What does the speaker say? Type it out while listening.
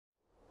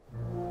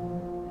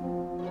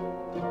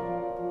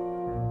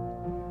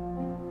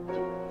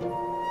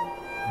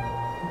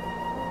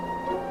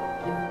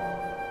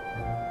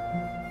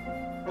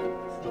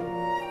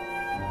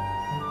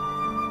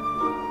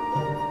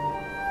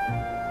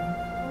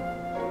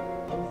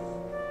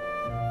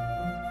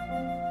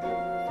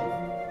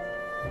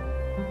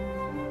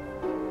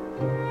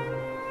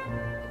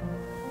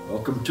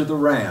Welcome to the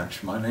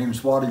ranch. My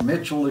name's Waddie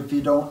Mitchell, if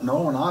you don't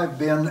know, and I've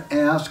been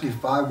asked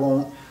if I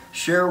won't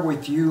share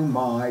with you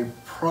my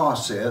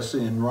process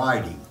in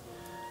writing.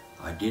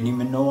 I didn't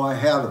even know I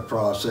had a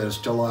process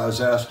till I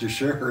was asked to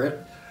share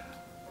it.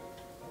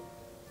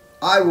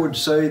 I would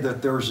say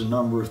that there's a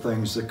number of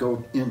things that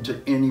go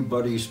into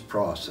anybody's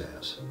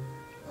process.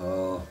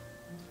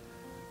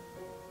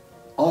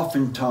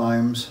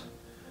 Oftentimes,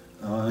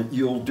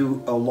 you'll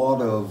do a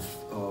lot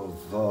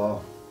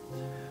of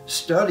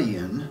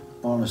studying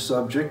on a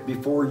subject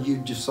before you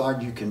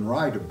decide you can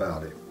write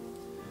about it.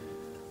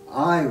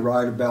 I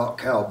write about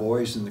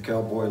cowboys and the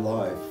cowboy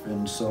life,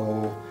 and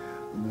so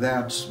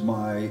that's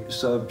my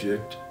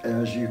subject.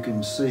 As you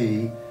can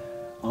see,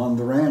 on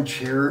the ranch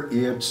here,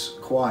 it's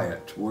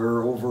quiet.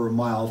 We're over a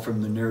mile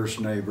from the nearest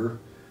neighbor.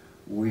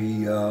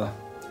 We are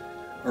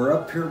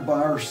up here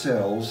by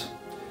ourselves,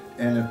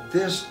 and if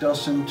this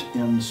doesn't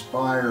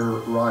inspire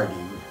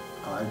writing,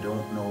 I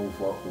don't know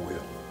what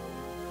will.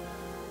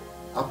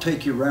 I'll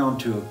take you around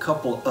to a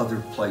couple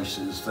other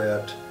places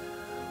that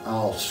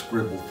I'll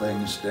scribble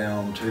things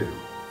down to.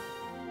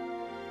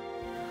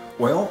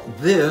 Well,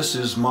 this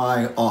is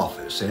my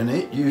office, and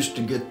it used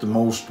to get the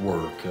most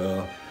work.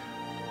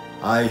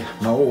 My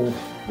old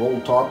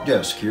roll-top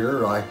desk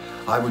here,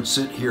 I would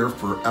sit here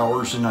for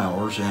hours and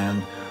hours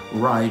and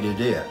write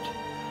at it.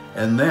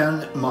 And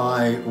then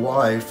my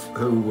wife,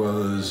 who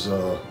was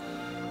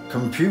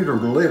computer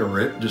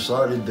literate,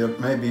 decided that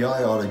maybe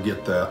I ought to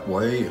get that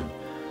way. And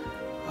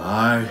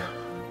I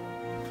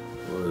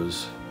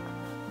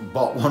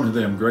bought one of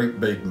them great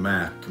big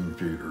Mac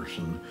computers,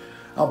 and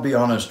I'll be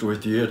honest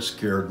with you, it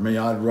scared me.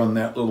 I'd run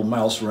that little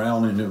mouse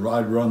around and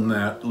I'd run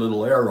that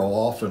little arrow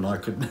off and I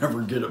could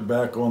never get it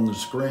back on the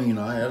screen.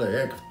 I had a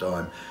heck of a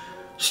time.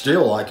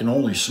 Still, I can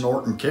only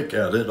snort and kick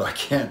at it. I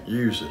can't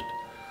use it.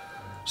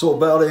 So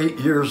about 8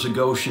 years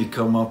ago, she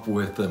come up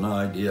with an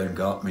idea and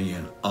got me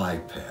an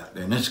iPad.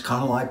 And it's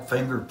kind of like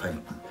finger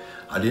painting.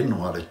 I didn't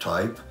know how to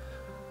type,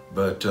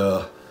 but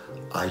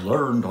I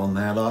learned on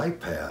that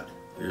iPad.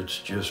 It's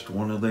just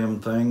one of them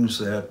things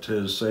that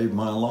has saved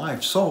my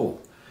life. So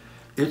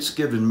it's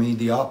given me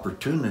the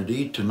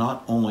opportunity to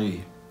not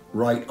only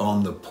write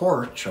on the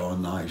porch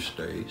on nice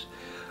days,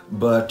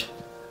 but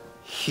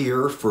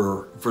here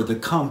for the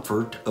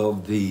comfort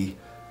of the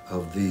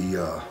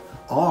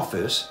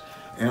office.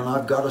 And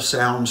I've got a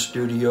sound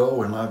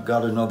studio, and I've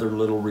got another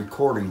little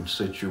recording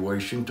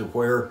situation to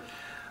where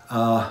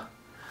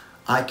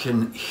I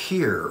can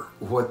hear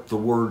what the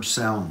words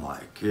sound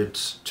like.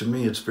 To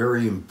me, it's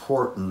very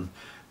important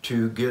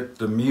to get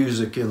the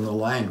music in the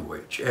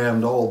language.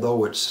 And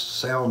although it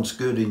sounds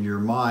good in your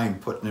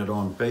mind, putting it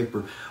on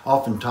paper,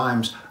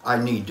 oftentimes I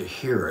need to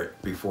hear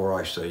it before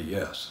I say,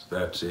 yes,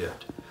 that's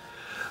it.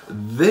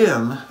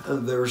 Then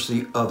there's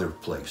the other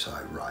place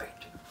I write.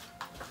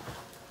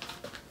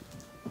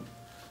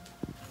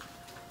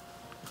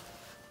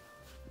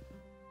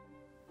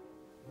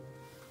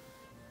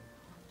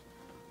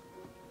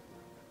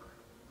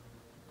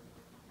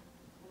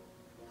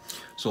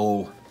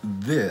 So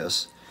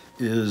this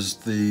is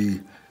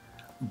the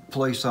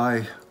place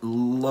I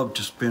love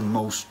to spend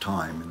most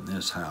time in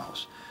this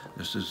house.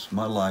 This is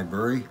my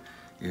library.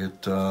 It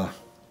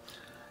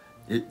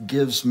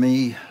gives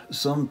me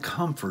some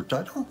comfort.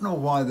 I don't know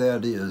why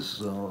that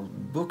is.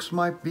 Books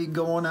might be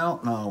going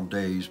out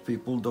nowadays.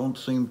 People don't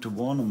seem to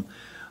want them,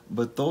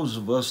 but those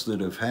of us that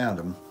have had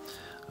them,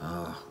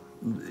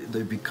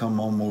 they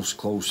become almost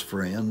close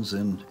friends,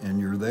 and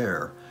you're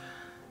there.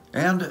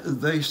 And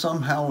they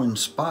somehow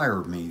inspire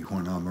me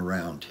when I'm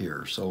around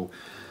here. So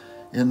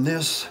in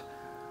this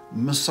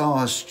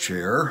massage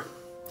chair,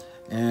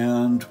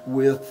 and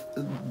with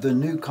the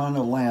new kind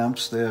of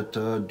lamps that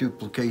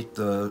duplicate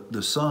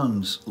the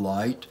sun's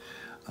light,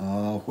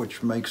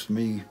 which makes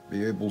me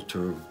be able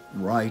to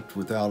write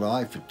without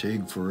eye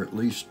fatigue for at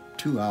least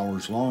 2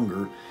 hours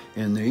longer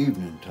in the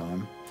evening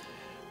time.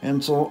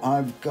 And so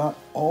I've got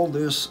all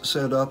this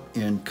set up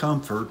in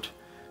comfort,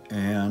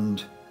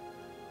 and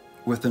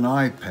with an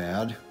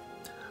iPad,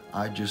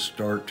 I just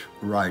start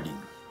writing,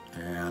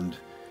 and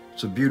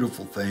it's a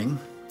beautiful thing.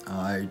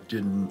 I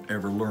didn't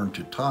ever learn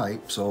to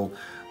type, so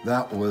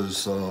that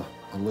was a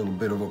little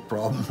bit of a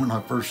problem. When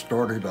I first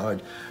started,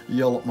 I'd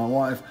yell at my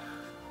wife,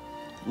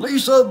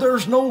 "Lisa,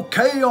 there's no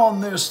K on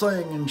this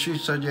thing." And she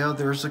said, "Yeah,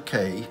 there's a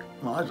K."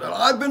 And I said,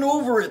 "I've been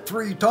over it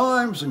 3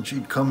 times. And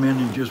she'd come in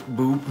and just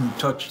boot and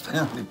touch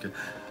that.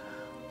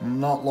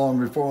 Not long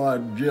before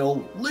I'd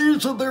yell,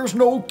 "Lisa, there's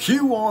no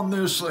Q on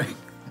this thing."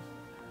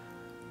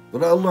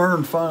 But I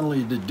learned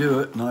finally to do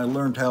it, and I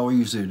learned how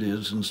easy it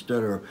is.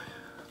 Instead of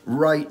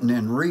writing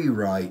and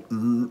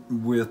rewriting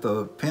with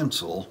a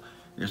pencil,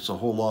 it's a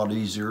whole lot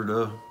easier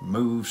to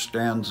move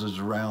stanzas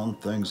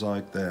around, things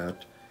like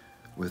that,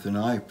 with an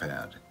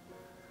iPad.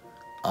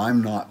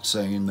 I'm not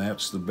saying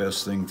that's the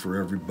best thing for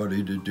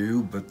everybody to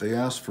do, but they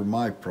asked for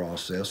my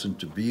process, and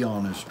to be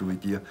honest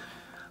with you,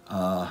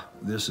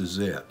 this is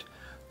it.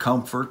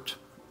 Comfort,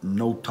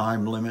 no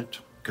time limit,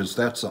 because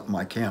that's something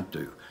I can't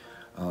do.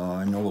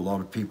 I know a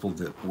lot of people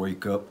that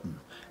wake up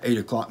at 8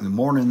 o'clock in the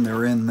morning,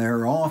 they're in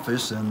their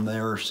office and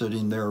they're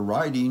sitting there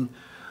writing.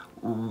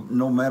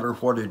 No matter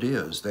what it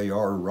is, they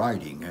are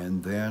writing,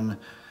 and then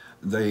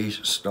they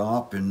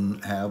stop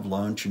and have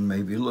lunch and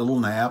maybe a little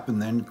nap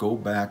and then go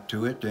back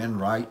to it and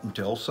write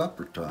until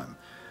supper time.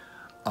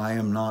 I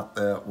am not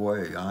that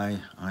way. I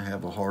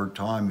have a hard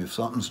time. If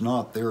something's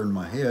not there in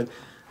my head,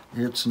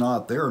 it's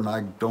not there, and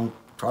I don't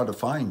try to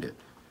find it.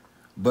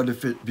 But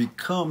if it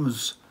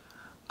becomes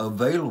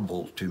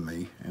available to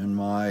me and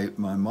my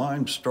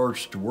mind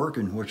starts to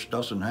working, which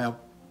doesn't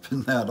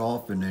happen that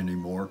often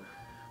anymore,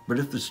 but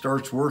if it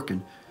starts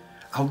working,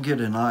 I'll get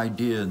an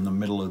idea in the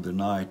middle of the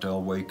night.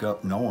 I'll wake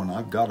up knowing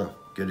I've got to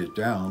get it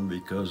down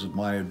because of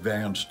my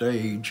advanced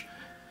age.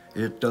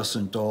 It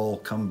doesn't all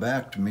come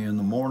back to me in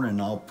the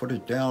morning. I'll put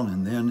it down,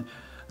 and then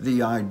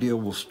the idea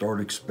will start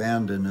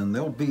expanding, and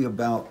there'll be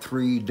about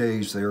 3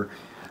 days there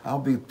I'll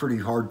be pretty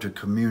hard to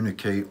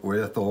communicate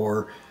with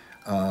or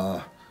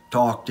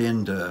talked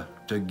into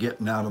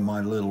getting out of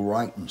my little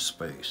writing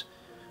space.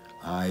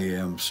 I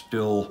am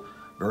still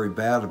very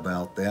bad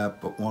about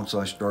that, but once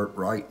I start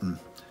writing,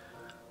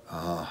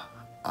 I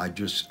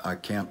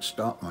can't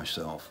stop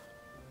myself.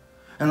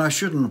 And I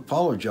shouldn't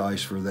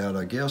apologize for that,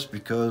 I guess,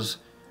 because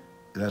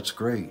that's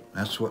great.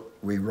 That's what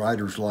we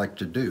writers like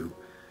to do.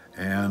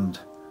 And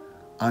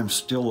I'm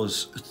still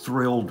as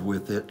thrilled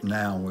with it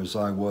now as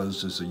I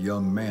was as a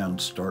young man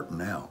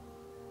starting out.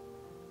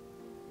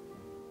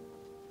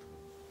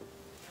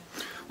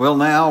 Well,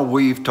 now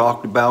we've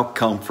talked about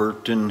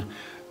comfort and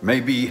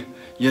maybe,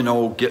 you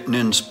know, getting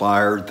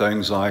inspired,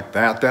 things like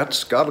that.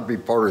 That's got to be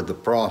part of the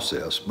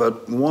process.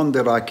 But one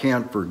that I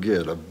can't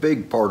forget, a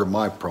big part of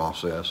my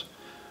process,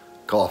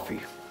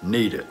 coffee.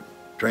 Need it.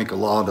 Drink a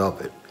lot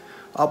of it.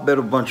 I'll bet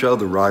a bunch of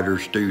other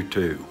writers do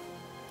too.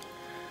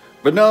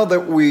 But now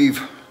that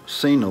we've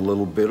seen a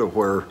little bit of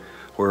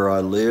where I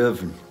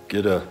live and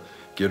get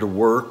a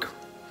work,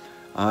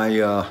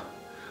 I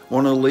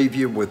want to leave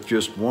you with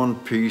just one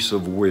piece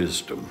of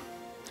wisdom.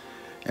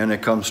 And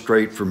it comes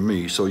straight from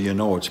me, so you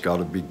know it's got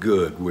to be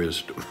good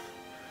wisdom.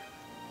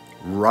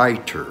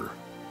 Writer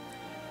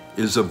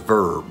is a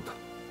verb,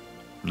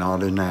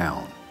 not a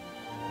noun.